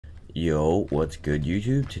Yo, what's good,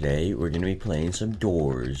 YouTube? Today we're gonna be playing some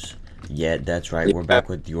Doors. Yeah, that's right, we're back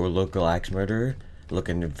with your local axe murderer.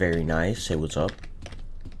 Looking very nice. Say what's up.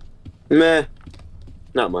 Meh.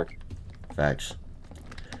 Not much. Facts.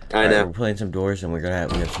 I know. We're playing some Doors and we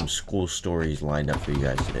have some school stories lined up for you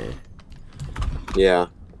guys today. Yeah.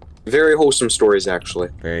 Very wholesome stories, actually.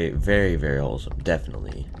 Very, very, very wholesome.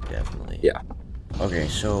 Definitely. Yeah. Okay,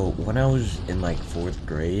 so when I was in like 4th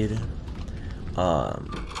grade,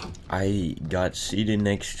 I got seated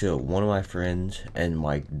next to one of my friends and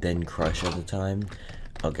my then crush at the time.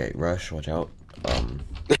 Okay, Rush, watch out.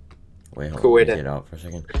 Wait, hold Cool on, way let me to- get out for a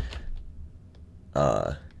second.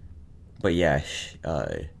 But yeah,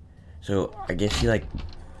 so I guess she like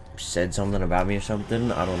said something about me or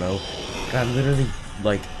something. I don't know. I literally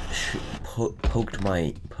like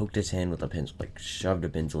poked his hand with a pencil, like shoved a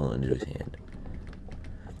pencil into his hand.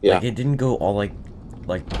 Yeah. Like it didn't go all like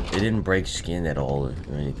it didn't break skin at all or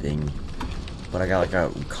anything. But I got like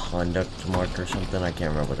a conduct mark or something. I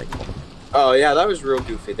can't remember what they called them. Oh, yeah, that was real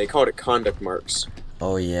goofy. They called it conduct marks.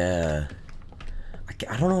 Oh yeah.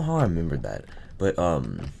 I don't know how I remembered that. But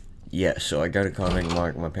yeah, so I got a conduct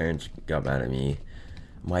mark. My parents got mad at me.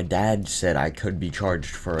 My dad said I could be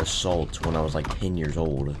charged for assault when I was like 10 years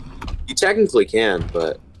old. You technically can,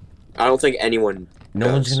 but I don't think anyone No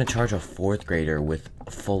does. one's gonna charge a 4th grader with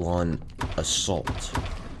full-on assault.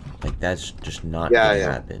 Like, that's just not gonna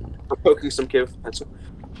happen. For poking some kid with a pencil.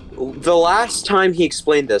 The last time he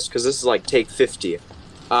explained this, because this is like take 50,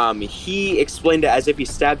 he explained it as if he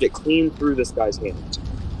stabbed it clean through this guy's hand.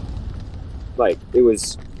 Like,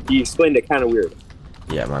 he explained it kind of weird.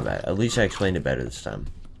 Yeah, my bad. At least I explained it better this time.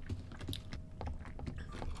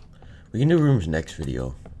 We can do rooms next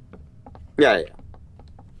video. Yeah.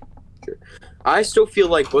 Sure. I still feel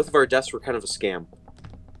like both of our deaths were kind of a scam.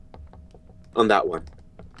 On that one.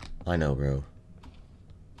 I know, bro.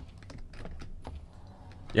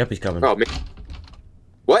 Yep, he's coming. Oh, man.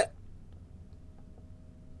 What?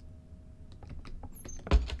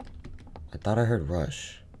 I thought I heard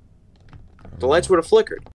Rush. The lights would have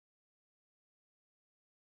flickered.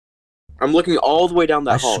 I'm looking all the way down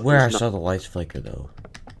that hall. I swear I saw the lights flicker, though.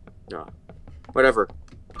 No. Whatever.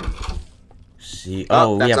 See?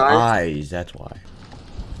 Oh, Oh, we that's have eyes? eyes. That's why.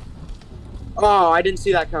 Oh, I didn't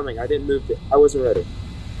see that coming. I didn't move it. I wasn't ready.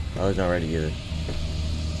 I was not ready either.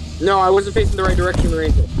 No, I wasn't facing the right direction or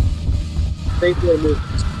anything. Thankfully, I moved.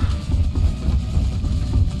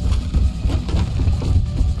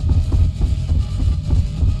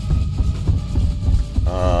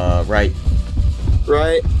 Right.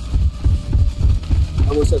 Right. I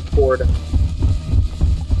almost said forward.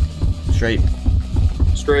 Straight.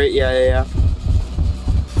 Straight, yeah.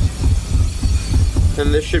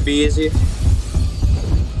 And this should be easy.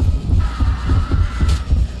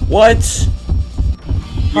 What?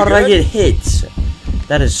 How did I good? get hit?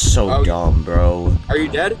 That is so Oh, dumb, bro. Are you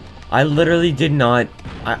dead? I literally did not.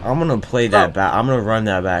 I'm gonna play that back. I'm gonna run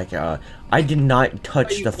that back. I did not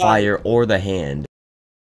touch you the died. fire or the hand.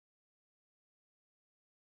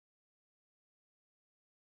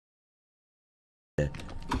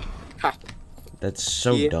 Ha. That's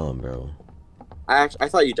so Yeah. dumb, bro. I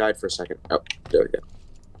thought you died for a second. Oh, there we go.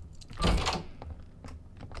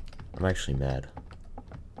 I'm actually mad.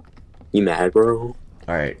 You mad, bro?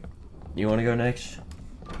 Alright. You wanna go next?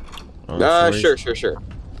 On the stories? Sure.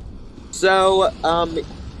 So,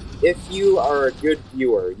 if you are a good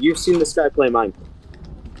viewer, you've seen this guy play Minecraft.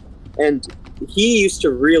 And he used to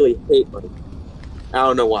really hate Minecraft. I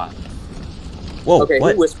don't know why. Whoa, Okay,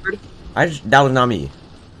 what? who whispered? That was not me.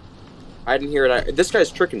 I didn't hear it. This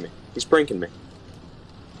guy's tricking me. He's pranking me.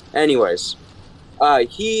 Anyways,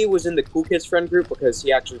 he was in the Cool Kids friend group because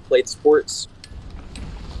he actually played sports.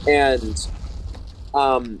 And,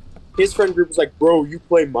 his friend group was like, bro, you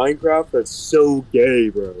play Minecraft? That's so gay,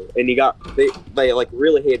 bro. And they like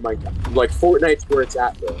really hate Minecraft. Like, Fortnite's where it's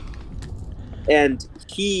at, bro. And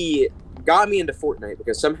he got me into Fortnite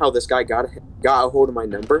because somehow this guy got a hold of my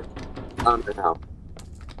number. I don't know how.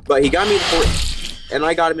 But he got me into Fortnite, and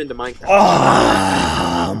I got him into Minecraft.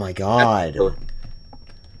 Oh my god.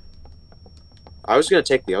 I was gonna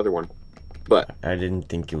take the other one, but I didn't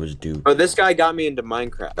think it was due. this guy got me into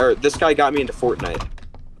Minecraft, or this guy got me into Fortnite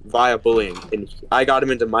via bullying, and I got him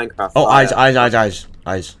into Minecraft. Oh, via...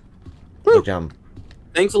 eyes. Look down.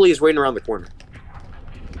 Thankfully, he's waiting around the corner.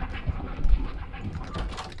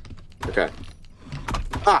 Okay.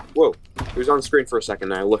 Ah, whoa. He was on screen for a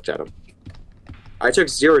second, and I looked at him. I took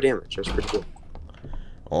 0 damage. That's pretty cool.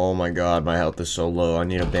 Oh my god, my health is so low. I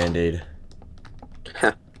need a band-aid.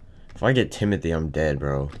 If I get Timothy, I'm dead,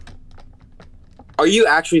 bro. Are you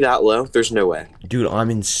actually that low? There's no way. Dude, I'm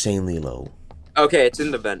insanely low. Okay, it's in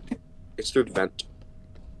the vent. It's through the vent.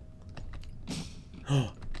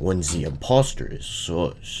 When the imposter is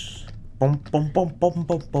sus. Bum, bum, bum, bum,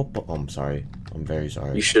 bum, bum, bum. I'm sorry. I'm very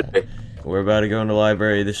sorry. You should be. We're about to go in the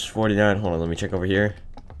library. This is 49. Hold on, let me check over here.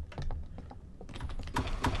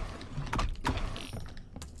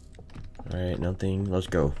 Alright, nothing. Let's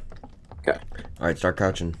go. Okay. Alright, start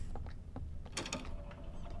crouching.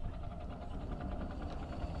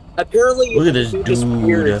 Apparently, Look at this you dude.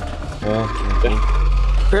 weird.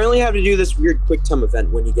 Apparently, you have to do this weird quick time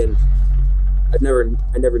event when you get in. I never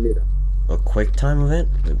knew that. A quick time event?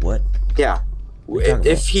 Wait, what? Yeah. What are you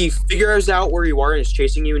talking If he figures out where you are and is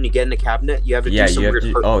chasing you and you get in a cabinet, you have to Yeah, do some you have weird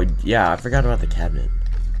to. part. Oh, yeah, I forgot about the cabinet.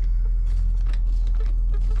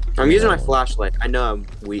 I'm using my flashlight. I know I'm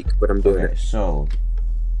weak, but I'm doing Okay, it. so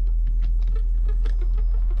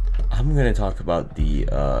I'm gonna talk about the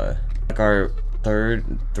like our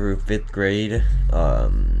 3rd through 5th grade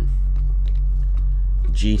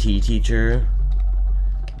GT teacher,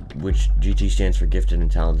 which GT stands for gifted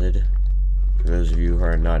and talented. For those of you who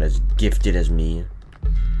are not as gifted as me,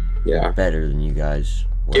 Yeah. better than you guys.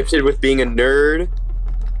 Gifted with being a nerd.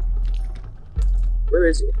 Where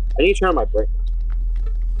is he? I need to turn on my brightness.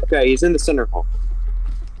 Okay, he's in the center hall.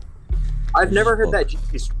 I've never heard that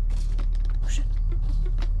GT Oh, shit.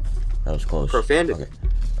 That was close. profanity.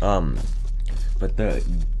 Okay. But the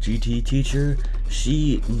GT teacher,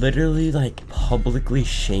 she literally like publicly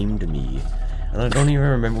shamed me. And I don't even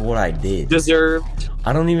remember what I did. Deserved.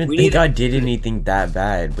 I don't even We think need- I did anything that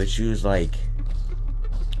bad, but she was like,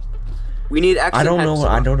 We need extra I don't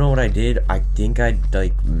know what I did. I think I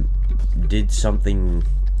like did something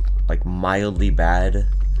like mildly bad.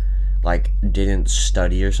 Like didn't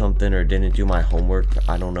study or something, or didn't do my homework.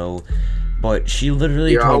 I don't know. But she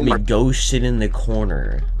literally Your told me, homework. go sit in the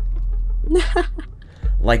corner.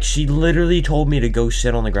 Like, she literally told me to go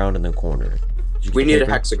sit on the ground in the corner. Did you We get need a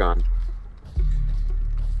paper? hexagon.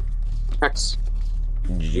 Hex.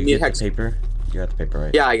 Did you need get the paper? You got the paper,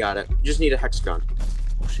 right? Yeah, I got it. You just need a hexagon.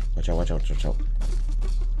 Oh shit, watch out, watch out, watch out.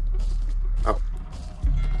 Oh.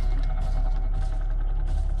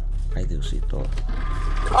 I do see though.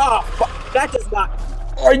 Oh, that does not.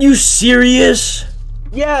 Are you serious?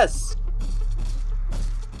 Yes.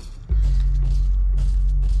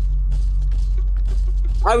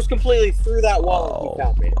 I was completely through that wall and he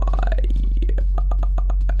found me.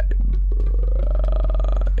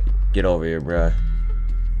 Get over here, bruh.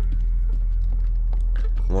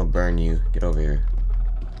 I'm gonna burn you. Get over here.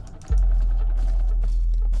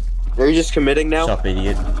 Are you just committing now? What's up,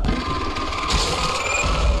 idiot?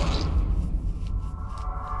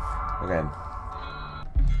 Okay.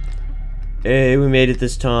 Hey, we made it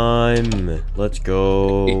this time. Let's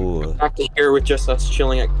go. Back to here with just us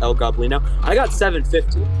chilling at El Goblino. I got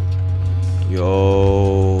 750.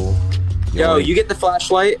 Yo. Yo, you get the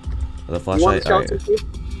flashlight. The You want the flashlight? skeleton key?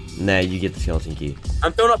 Nah, you get the skeleton key.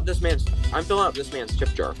 I'm filling up this man's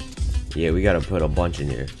tip jar. Yeah, we gotta put a bunch in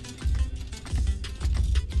here.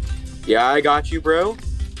 Yeah, I got you, bro.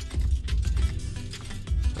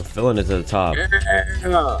 We're filling it to the top.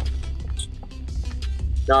 Yeah.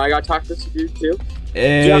 No, I gotta talk to this dude too.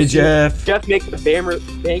 Hey, Jeff. Jeff makes a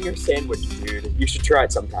banger sandwich, dude. You should try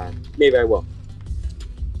it sometime. Maybe I will.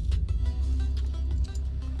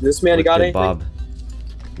 This man What's got good, anything? Bob?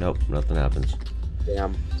 Nope, nothing happens.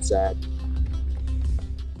 Damn, sad.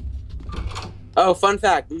 Oh, fun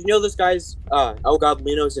fact. Did you know this guy's El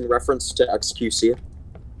Goblino's in reference to XQC?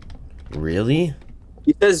 Really?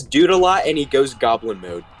 He says dude a lot and he goes goblin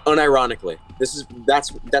mode. Unironically.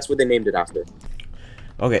 That's what they named it after.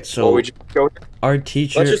 Okay, so What would you go with? our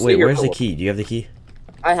teacher. Let's just Wait, see your where's the poll. key? Do you have the key?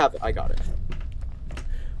 I have it. I got it.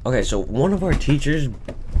 Okay, so one of our teachers.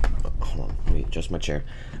 Hold on, let me adjust my chair.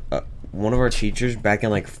 One of our teachers back in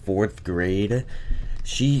like 4th grade,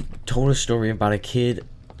 she told a story about a kid,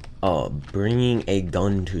 bringing a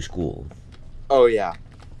gun to school. Oh yeah.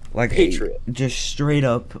 Like Patriot. Just straight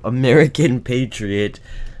up American patriot.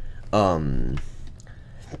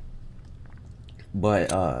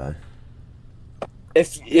 But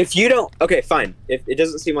If you don't, okay, fine. If it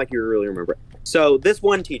doesn't seem like you really remember it. So this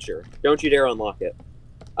one teacher, don't you dare unlock it.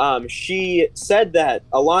 She said that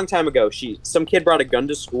a long time ago, some kid brought a gun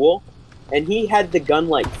to school, and he had the gun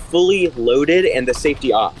like fully loaded and the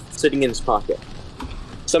safety off, sitting in his pocket.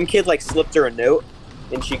 Some kid like slipped her a note,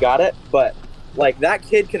 and she got it, but like that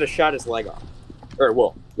kid could have shot his leg off, or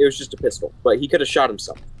well, it was just a pistol, but he could have shot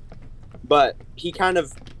himself. But he kind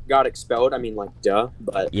of got expelled. I mean, like, duh.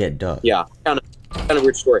 But yeah, duh. yeah, kind of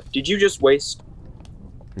weird story. Did you just waste?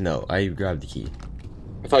 No, I grabbed the key.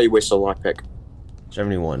 I thought you wasted a lockpick.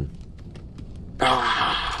 71.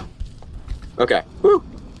 Ah. Okay. Woo.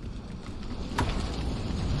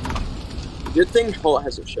 Good thing Holt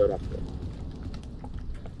hasn't showed up yet.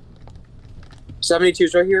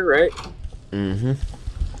 72's right here, right? Mm-hmm.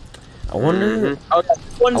 I wonder. Oh, yeah,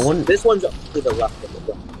 this one's up to the left of the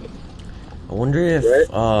left. I wonder if Right?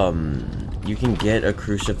 you can get a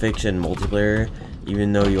crucifix in multiplayer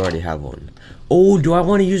even though you already have one. Oh, do I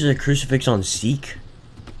want to use a crucifix on Seek?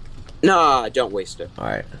 Nah, don't waste it. All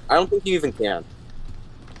right. I don't think you even can.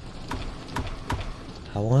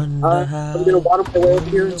 I wonder I'm gonna water my way over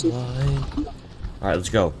here and see. All right, let's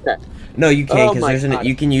go. Okay. No, you can't Oh my because God.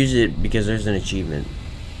 you can use it because there's an achievement.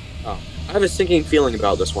 Oh, I have a sinking feeling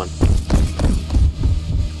about this one.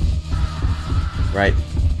 Right,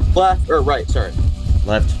 Left or right? Sorry.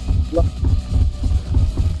 left, Left.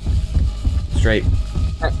 straight,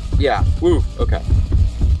 Yeah. Woo. Okay.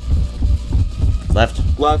 left,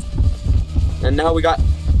 Left. And now we got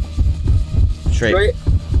straight. straight.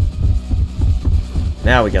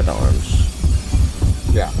 Now we got the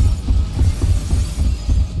arms. Yeah.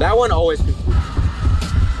 That one always confuses me.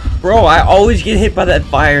 Bro, I always get hit by that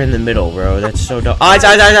fire in the middle, bro. That's so dumb. Eyes.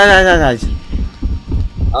 I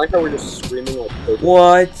like how we're just screaming like crazy.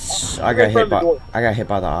 What? I got Right hit from the by. door. I got hit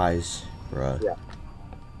by the eyes, bro. Yeah.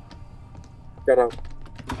 Gotta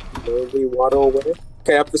slowly waddle away.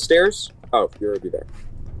 Okay, up the stairs. Oh, you're already there.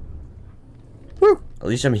 Woo. At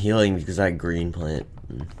least I'm healing because I green plant.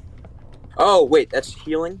 Oh, wait, that's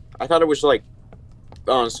healing? I thought it was like...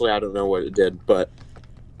 Honestly, I don't know what it did, but...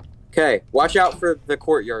 Okay, watch out for the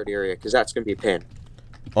courtyard area, because that's going to be a pain.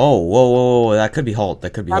 Oh, whoa. That could be halt.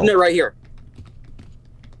 That could be halt. Cabinet right here.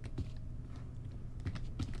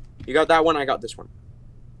 You got that one, I got this one.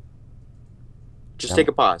 Just take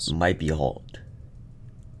a pause. Might be halt.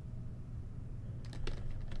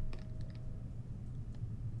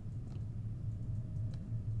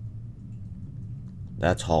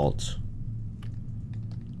 That's halt.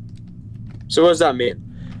 So what does that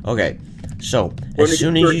mean? Okay, so When as we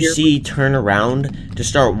soon get as through you here, see turn around, to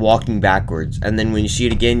start walking backwards, and then when you see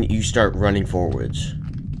it again, you start running forwards.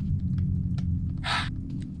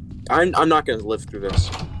 I'm not going to live through this.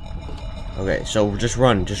 Okay, so just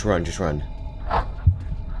run.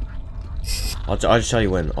 I'll just tell you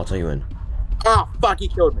when. I'll tell you when. Oh, fuck, he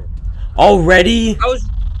killed me. Already?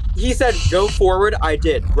 He said go forward, I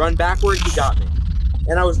did. Run backward, he got me.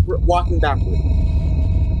 And I was walking backward.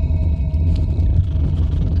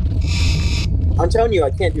 I'm telling you, I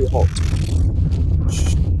can't do halt.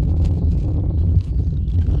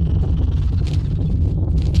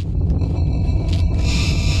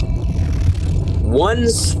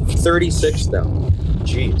 One's 36 though.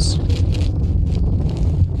 Jeez.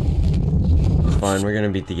 Fine, we're gonna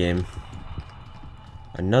beat the game.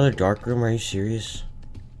 Another dark room? Are you serious?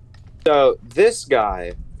 So this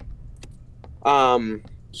guy,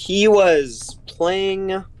 he was playing,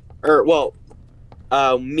 me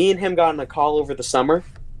and him got on a call over the summer,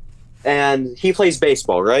 and he plays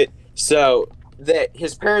baseball, right? So that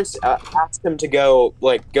his parents asked him to go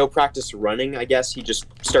practice running. I guess he just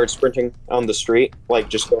started sprinting on the street, like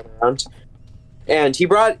just going around. And he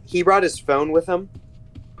brought his phone with him,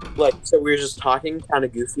 so we were just talking, kind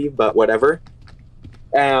of goofy, but whatever.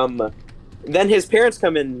 Then his parents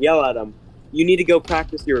come in and yell at him, "You need to go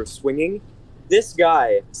practice your swinging." This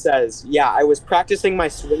guy says, "Yeah, I was practicing my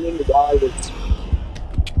swinging while I was."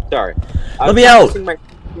 Sorry. Let me out!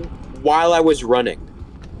 While I was running.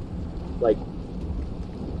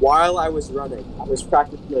 While I was running, I was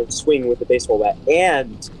practicing a swing with a baseball bat,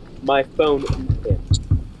 and my phone hit.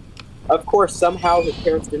 Of course, somehow his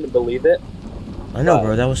parents didn't believe it. I know,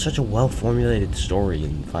 bro. That was such a well-formulated story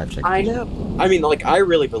in 5 seconds. I know. I mean, I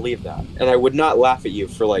really believe that, and I would not laugh at you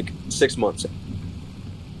for 6 months.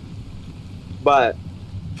 But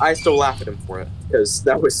I still laugh at him for it because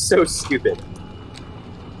that was so stupid.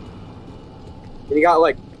 And he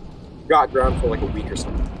got ground for a week or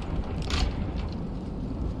something.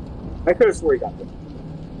 I could have swore he got it.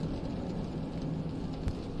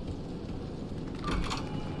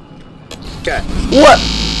 Okay. What?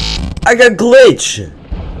 I got glitch!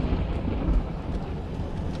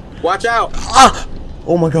 Watch out! Ah!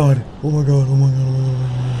 Oh my god. Oh my god.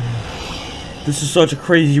 This is such a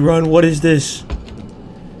crazy run. What is this?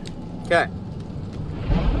 Okay.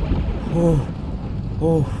 Oh.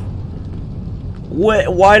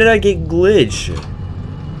 Why did I get glitch?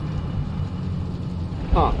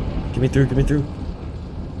 Huh. Get me through.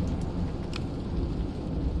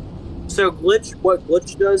 So what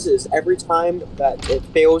glitch does is every time that it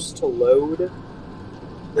fails to load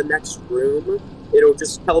the next room, it'll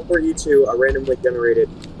just teleport you to a randomly generated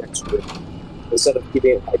next room instead of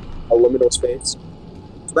keeping it a liminal space.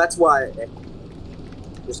 So that's why,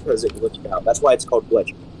 just because it glitched out. That's why it's called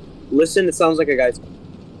glitch. Listen, it sounds like a guy's.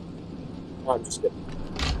 Oh, I'm just kidding.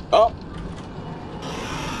 Oh.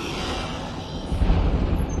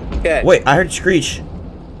 Okay. Wait, I heard Screech.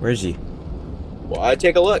 Where is he? Well, I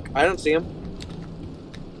take a look. I don't see him.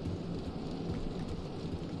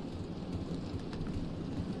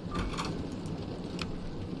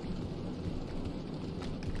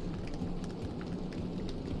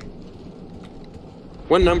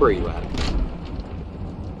 What number are you at?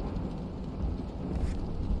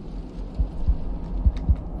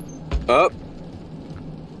 Up.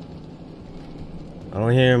 I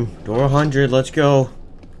don't hear him. Door 100, let's go.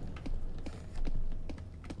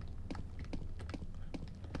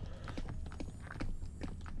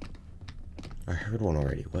 I heard one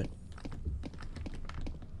already. What?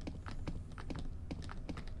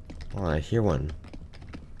 Oh, I hear one.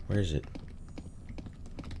 Where is it?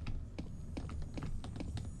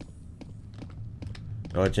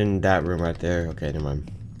 Oh, it's in that room right there. Okay, never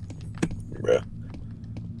mind. Bruh.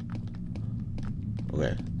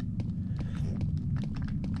 Okay.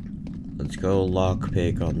 Let's go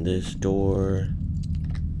lockpick on this door.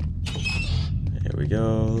 There we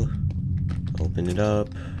go. Open it up.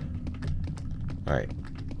 Alright.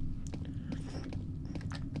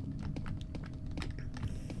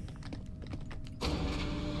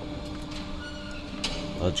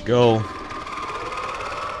 Let's go.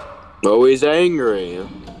 Always angry.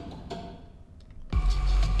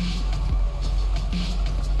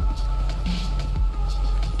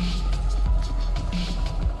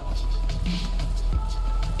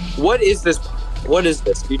 What is this? What is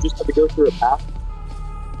this? You just have to go through a path?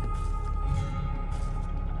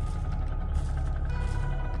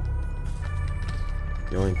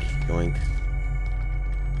 Yoink, yoink.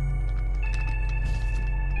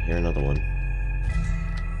 Here, another one.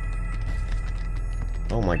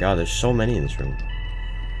 Oh my god, there's so many in this room.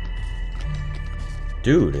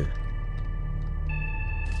 Dude.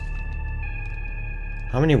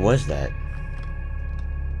 How many was that?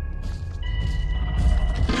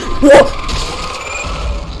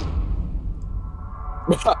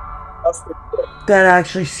 That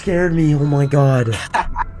actually scared me, oh my god.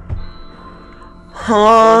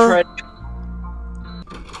 Huh?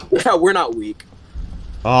 Yeah, we're not weak.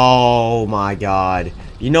 Oh my god.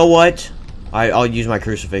 You know what? I'll use my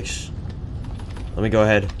crucifix. Let me go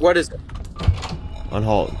ahead. What is it? On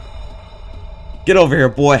hold. Get over here,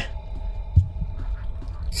 boy.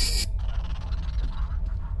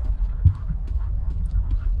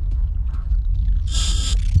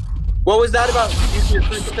 What was that about using your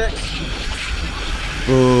crucifix?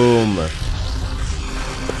 Boom.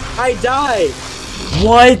 I died.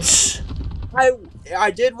 What?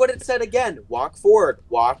 I did what it said again. Walk forward,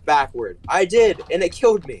 walk backward. I did, and it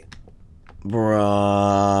killed me.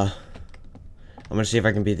 Bruh. I'm gonna see if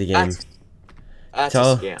I can beat the game. That's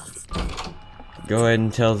Tell- a scam. Go ahead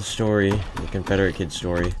and tell the story. The Confederate kid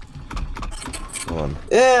story. Hold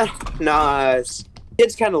on. Nah,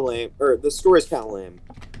 it's kind of lame. Or, the story's kind of lame.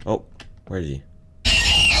 Oh, where is he?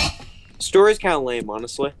 Story's kind of lame,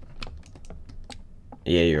 honestly.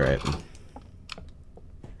 Yeah, you're right.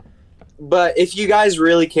 But if you guys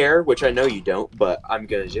really care, which I know you don't, but I'm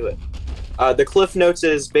gonna do it. The Cliff Notes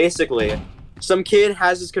is basically some kid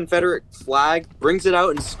has his Confederate flag, brings it out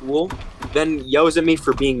in school, then yells at me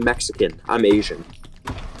for being Mexican. I'm Asian.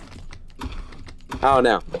 I don't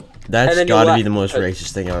know. That's then gotta you be the most left.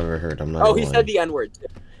 racist thing I've ever heard. I'm not Oh, gonna he lie. said the N-word too.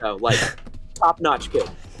 Oh, like, top-notch kid.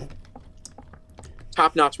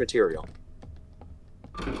 Top-notch material.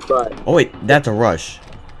 But, Oh wait, that's a rush.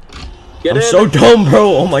 get I'm in. so dumb,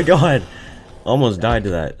 bro. Oh my god. Almost died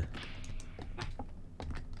to that.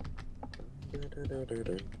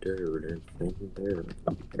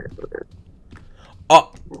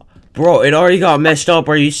 Oh, bro, it already got messed up.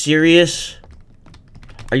 Are you serious?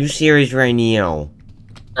 Are you serious right now?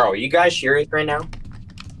 Oh, you guys serious right now?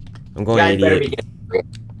 I'm going You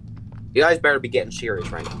guys better be getting serious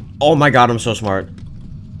right now. Oh my god, I'm so smart.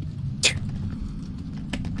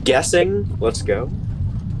 Guessing? Let's go.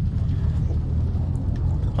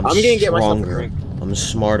 I'm gonna get myself a stronger. drink. I'm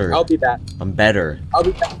smarter. I'll be back. I'm better. I'll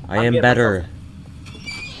be back. I am better.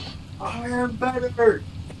 I am better.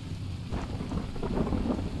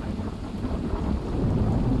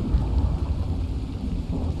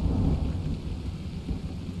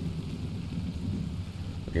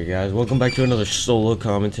 Okay, guys, welcome back to another solo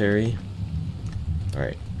commentary.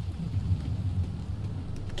 Alright.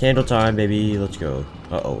 Candle time, baby. Let's go.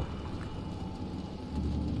 Uh-oh.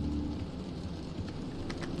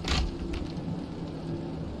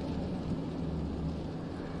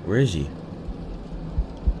 Where is he?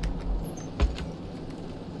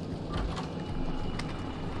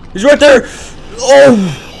 He's right there!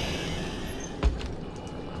 Oh!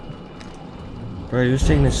 Bro, he was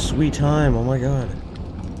taking his sweet time. Oh my god.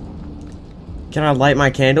 Can I light my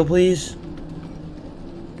candle, please?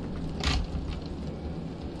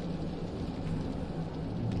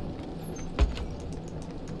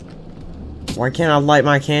 Why can't I light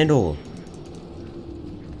my candle?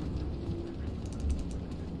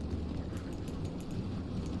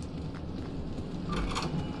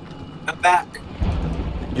 I'm back.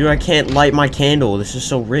 Dude, I can't light my candle. This is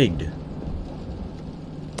so rigged.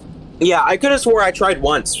 Yeah, I could have swore I tried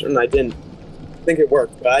once and I didn't think it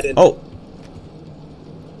worked, but I didn't. Oh.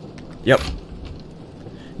 Yep.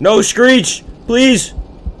 No, Screech! Please!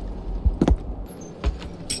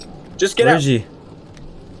 Just get Where out. is he?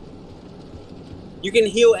 You can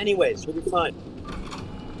heal anyways. You'll be fine.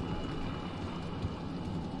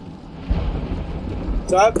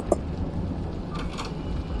 What's up?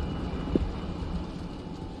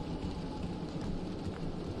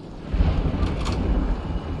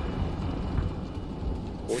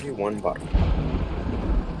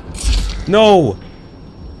 $41. No!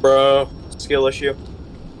 Bro, skill issue.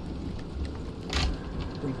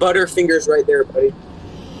 Butterfingers right there, buddy.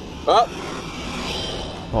 Up.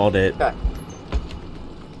 Called it. Okay.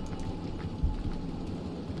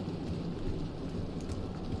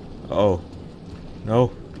 Oh.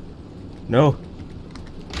 No. No.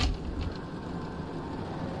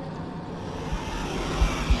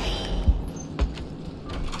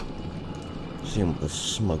 See him with a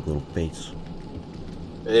smug little face.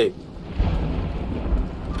 Hey.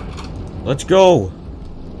 Let's go!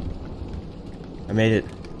 I made it.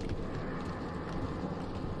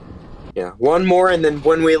 Yeah, one more, and then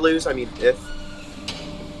when we lose, I mean, if.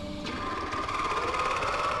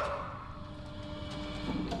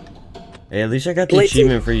 Hey, at least I got the Play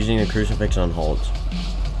achievement for using a crucifix on Halt.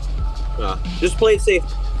 Just play it safe.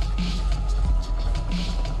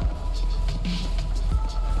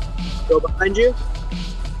 Go behind you.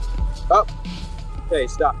 Up. Okay,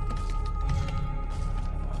 stop.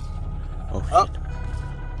 Oh, Up. shit.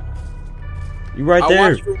 You right I'll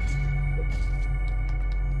there! watch you.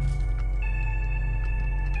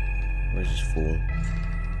 Where's this fool?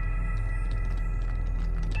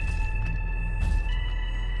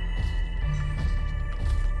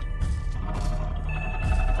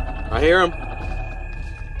 I hear him.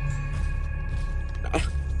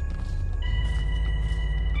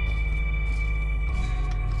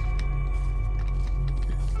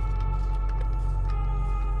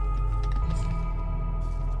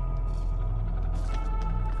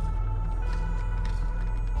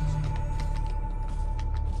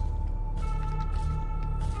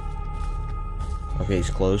 Okay,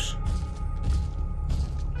 he's close.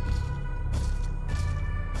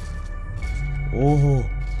 Oh.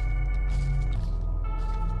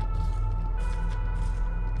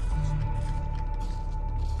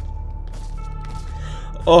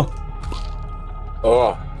 Oh.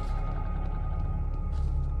 Oh.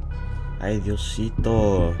 Ay,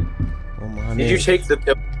 Diosito. Oh, man. Did you take the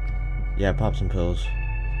pill? Yeah, pop some pills.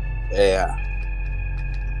 Yeah.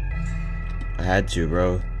 I had to,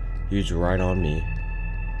 bro. He was right on me.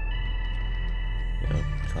 Yeah,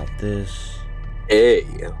 drop this. Hey.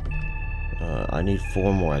 I need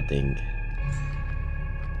 4 more, I think.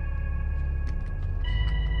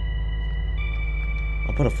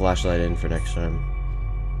 I'll put a flashlight in for next time.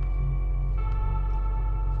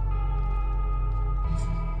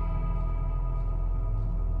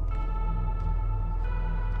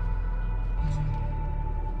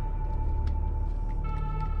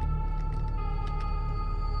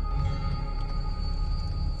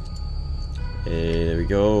 Hey, there we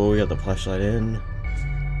go. We got the flashlight in.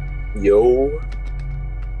 Yo.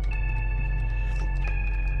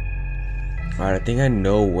 Alright, I think I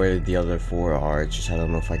know where the other 4 are. It's just I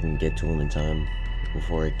don't know if I can get to them in time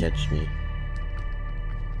before it catches me.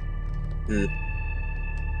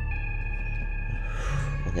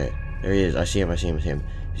 Okay, there he is. I see him.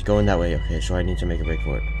 He's going that way. Okay, so I need to make a break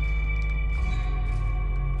for it.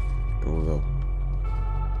 Go.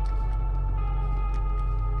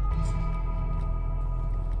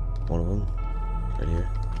 One of them. Right here.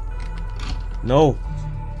 No!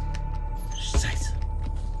 Shit.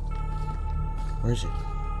 Where is it?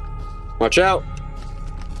 Watch out.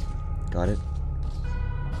 Got it.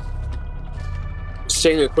 Just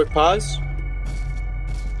taking a quick pause.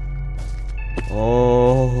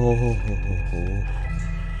 Oh.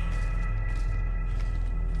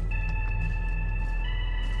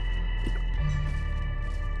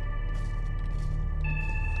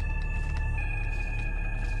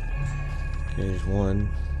 Okay, there's one.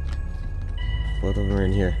 Both of them are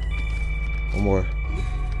in here. One more.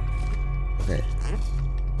 Okay.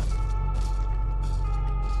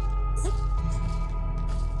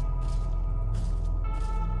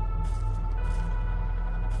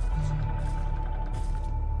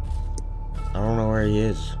 where he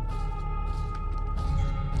is.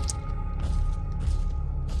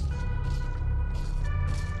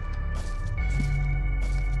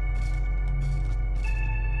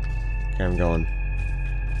 Okay, I'm going.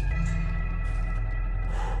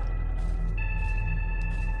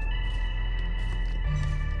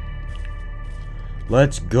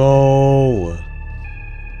 Let's go.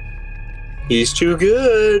 He's too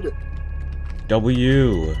good.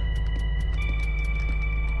 W.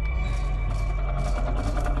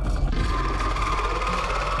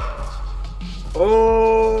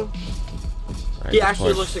 Oh. Right, He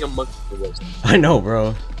actually looks like a monkey. I know,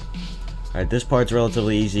 bro. Alright, this part's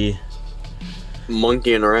relatively easy.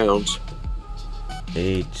 Monkeying around.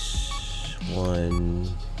 8, 1,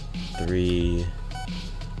 3,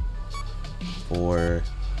 4,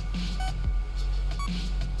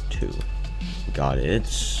 2. Got it.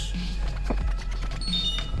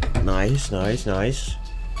 Nice, nice, nice.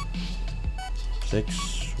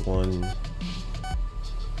 6, 1,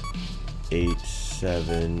 8,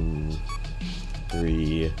 7,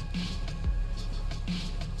 3.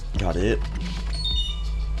 Got it.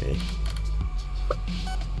 Okay.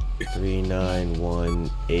 3, 9,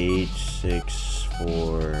 1, 8, 6,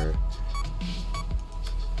 4.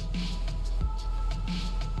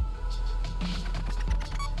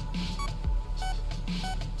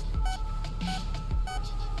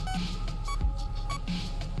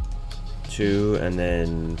 Two and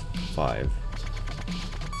then 5.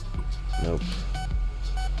 Nope.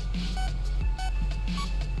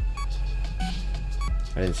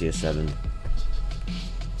 I didn't see a 7.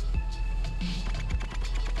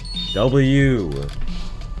 W.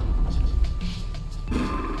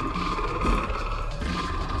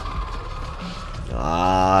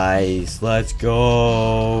 Nice. Let's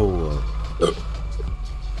go.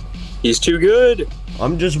 He's too good.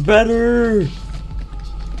 I'm just better.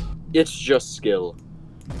 It's just skill.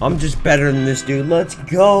 I'm just better than this dude. Let's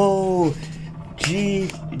go.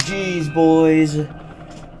 Jeez, boys.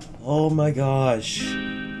 Oh my gosh.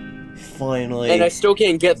 Finally. And I still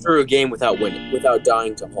can't get through a game without winning, without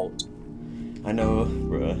dying to halt. I know,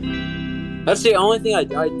 bruh. That's the only thing I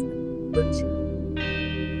died to. Pretty sure.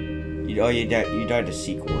 You died to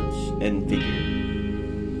seek once and figure.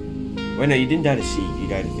 Wait, no, you didn't die to seek. You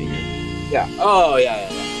died to figure. Yeah. Oh, yeah.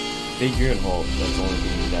 Figure and halt. That's the only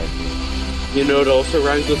thing you died to. You know what also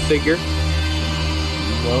rhymes with figure?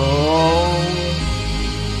 No.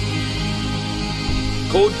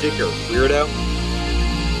 Gold digger, weirdo.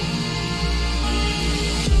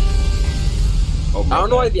 Oh, I don't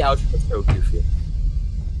know why the outro is so goofy.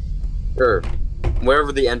 Or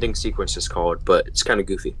whatever the ending sequence is called, but it's kind of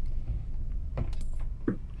goofy.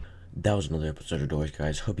 That was another episode of Doors,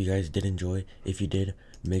 guys. Hope you guys did enjoy. If you did,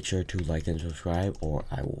 make sure to like and subscribe, or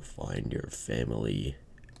I will find your family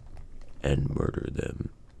and murder them.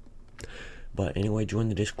 But anyway, join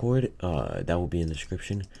the Discord. That will be in the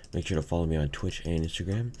description. Make sure to follow me on Twitch and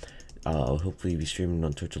Instagram. I'll hopefully be streaming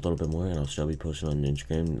on Twitch a little bit more, and I'll still be posting on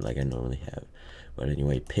Instagram like I normally have. But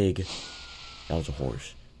anyway, pig. That was a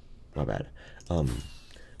horse. My bad.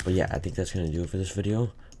 But yeah, I think that's gonna do it for this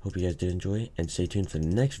video. Hope you guys did enjoy, and stay tuned for the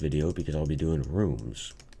next video because I'll be doing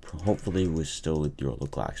rooms. Hopefully with still with your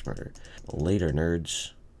local axe murder. Later,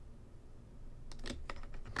 nerds.